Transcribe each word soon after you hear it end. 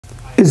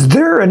Is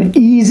there an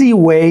easy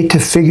way to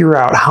figure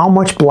out how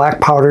much black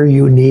powder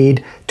you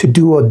need to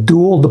do a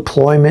dual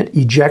deployment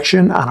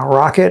ejection on a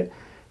rocket?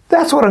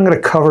 That's what I'm going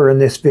to cover in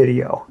this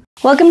video.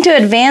 Welcome to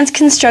Advanced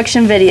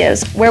Construction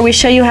Videos, where we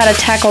show you how to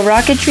tackle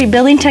rocketry,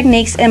 building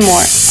techniques, and more.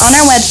 On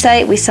our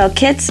website, we sell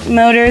kits,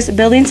 motors,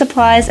 building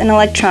supplies, and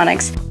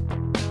electronics.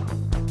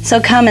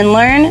 So come and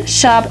learn,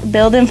 shop,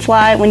 build, and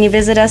fly when you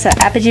visit us at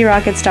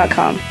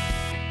apogeerockets.com.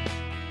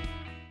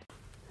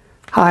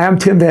 Hi, I'm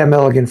Tim Van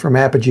Milligan from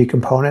Apogee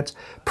Components.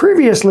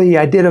 Previously,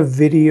 I did a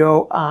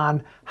video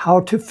on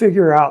how to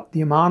figure out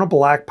the amount of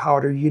black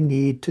powder you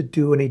need to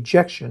do an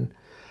ejection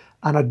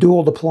on a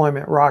dual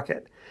deployment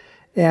rocket.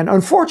 And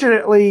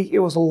unfortunately, it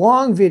was a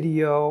long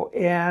video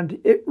and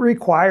it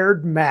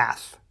required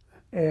math.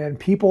 And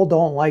people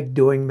don't like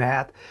doing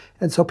math.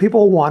 And so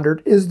people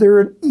wondered, is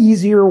there an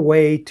easier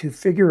way to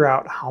figure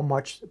out how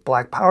much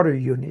black powder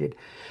you need?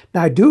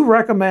 Now, I do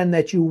recommend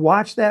that you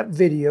watch that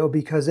video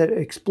because it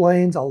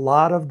explains a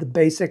lot of the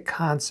basic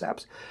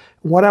concepts.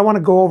 What I want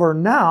to go over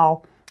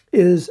now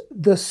is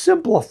the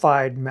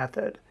simplified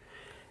method.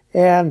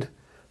 And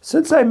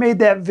since I made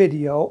that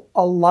video,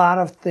 a lot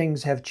of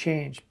things have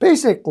changed.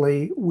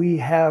 Basically, we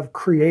have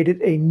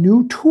created a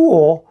new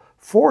tool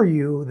for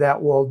you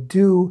that will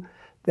do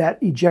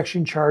that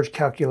ejection charge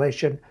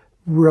calculation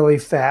really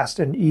fast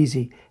and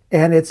easy.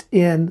 And it's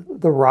in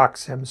the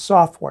RockSim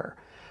software.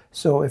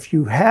 So if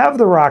you have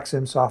the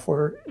RockSim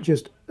software,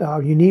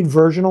 you need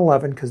version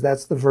 11 because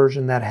that's the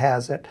version that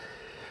has it.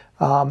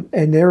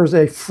 And there's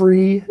a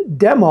free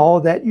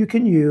demo that you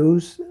can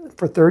use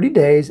for 30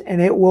 days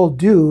and it will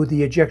do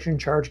the ejection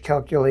charge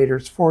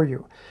calculators for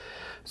you.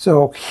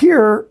 So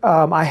here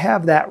I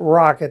have that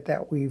rocket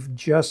that we've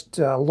just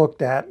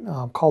looked at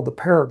called the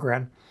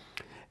Peregrine.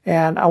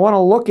 And I want to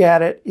look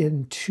at it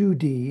in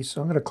 2D.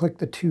 So I'm going to click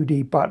the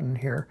 2D button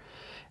here.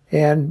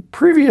 And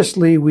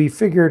previously we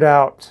figured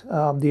out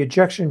the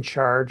ejection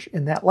charge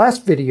in that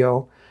last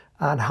video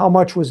on how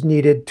much was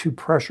needed to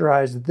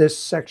pressurize this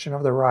section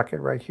of the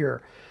rocket right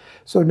here.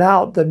 So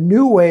now the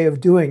new way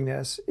of doing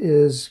this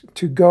is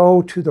to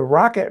go to the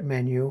rocket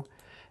menu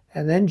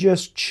and then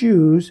just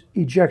choose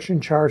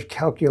ejection charge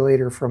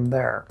calculator from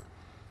there.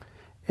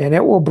 And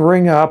it will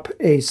bring up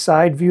a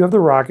side view of the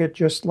rocket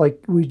just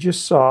like we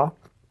just saw.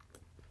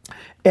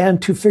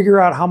 And to figure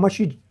out how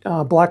much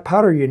black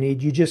powder you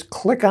need, you just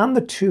click on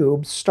the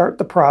tube, start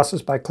the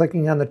process by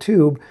clicking on the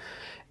tube.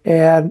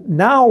 And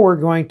now we're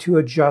going to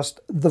adjust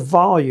the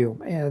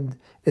volume. And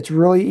it's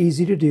really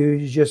easy to do.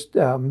 You just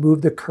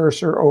move the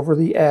cursor over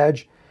the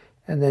edge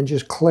and then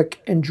just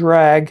click and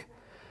drag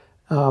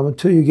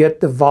until you get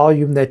the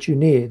volume that you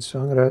need.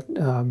 So I'm going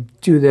to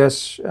do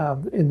this.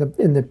 In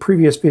the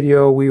previous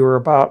video, we were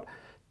about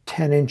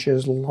 10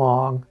 inches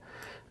long.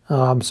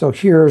 So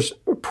here's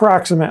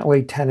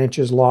approximately 10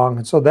 inches long.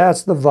 And so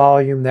that's the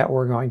volume that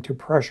we're going to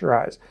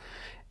pressurize.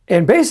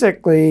 And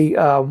basically,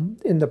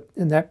 in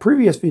that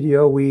previous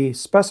video, we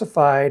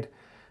specified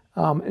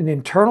an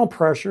internal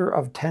pressure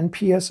of 10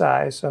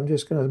 psi. So I'm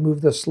just going to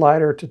move the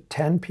slider to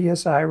 10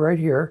 psi right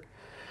here.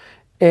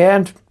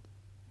 And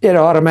it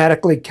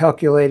automatically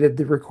calculated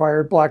the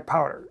required black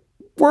powder.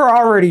 We're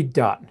already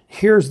done.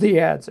 Here's the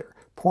answer,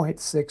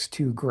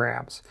 0.62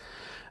 grams.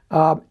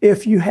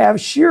 If you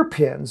have shear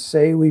pins,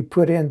 say we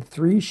put in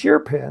 3 shear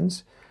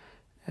pins,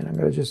 and I'm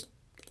going to just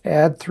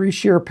add 3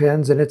 shear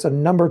pins, and it's a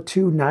number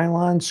 2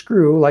 nylon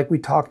screw like we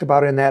talked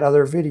about in that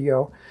other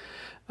video.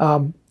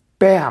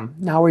 Bam,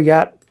 now we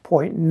got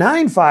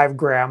 0.95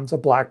 grams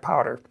of black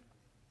powder.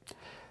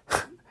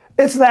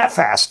 It's that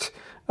fast.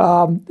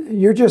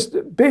 You're just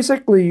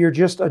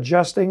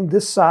adjusting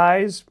this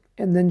size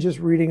and then just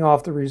reading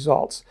off the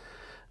results.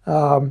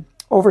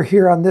 Over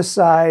here on this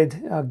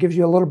side gives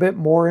you a little bit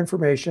more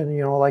information,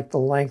 like the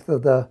length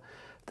of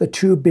the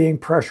tube being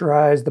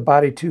pressurized, the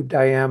body tube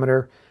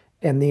diameter,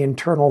 and the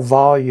internal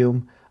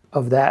volume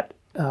of that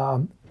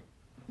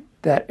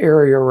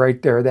area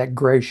right there, that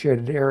gray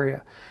shaded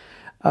area.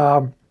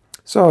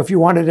 So if you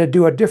wanted to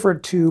do a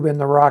different tube in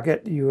the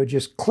rocket, you would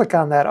just click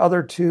on that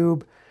other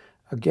tube.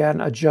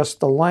 Again, adjust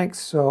the length.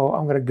 So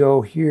I'm going to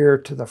go here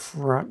to the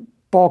front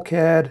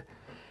bulkhead.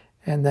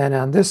 And then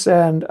on this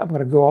end, I'm going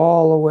to go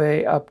all the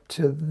way up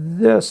to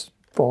this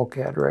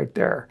bulkhead right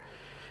there.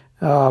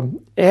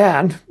 And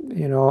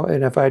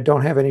if I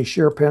don't have any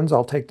shear pins,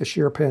 I'll take the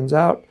shear pins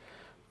out.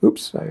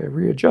 Oops, I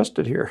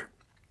readjusted here.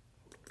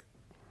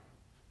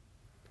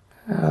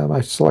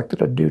 I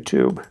selected a new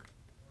tube.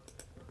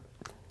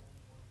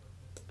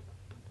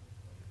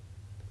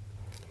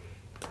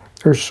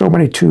 There's so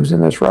many tubes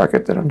in this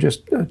rocket that I'm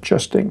just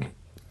adjusting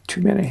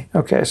too many.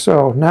 Okay,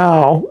 so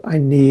now I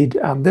need,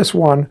 on this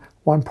one,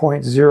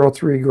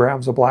 1.03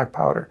 grams of black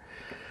powder.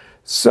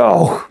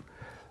 So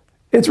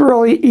it's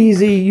really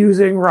easy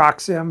using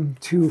RockSim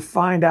to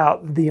find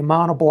out the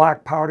amount of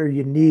black powder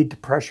you need to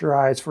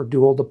pressurize for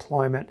dual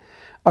deployment.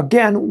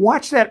 Again,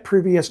 watch that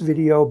previous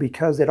video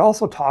because it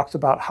also talks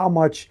about how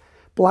much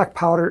black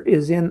powder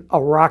is in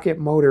a rocket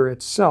motor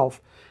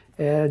itself.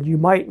 And you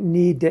might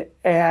need to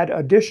add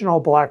additional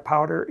black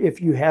powder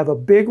if you have a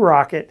big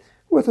rocket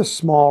with a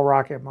small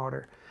rocket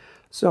motor.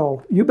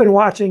 So you've been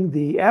watching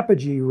the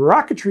Apogee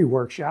Rocketry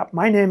Workshop.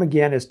 My name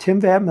again is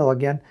Tim Van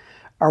Milligan.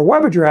 Our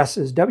web address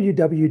is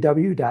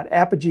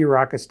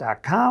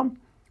www.apogeerockets.com.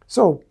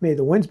 So may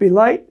the winds be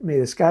light, may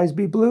the skies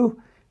be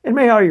blue, and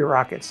may all your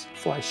rockets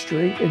fly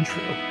straight and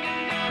true.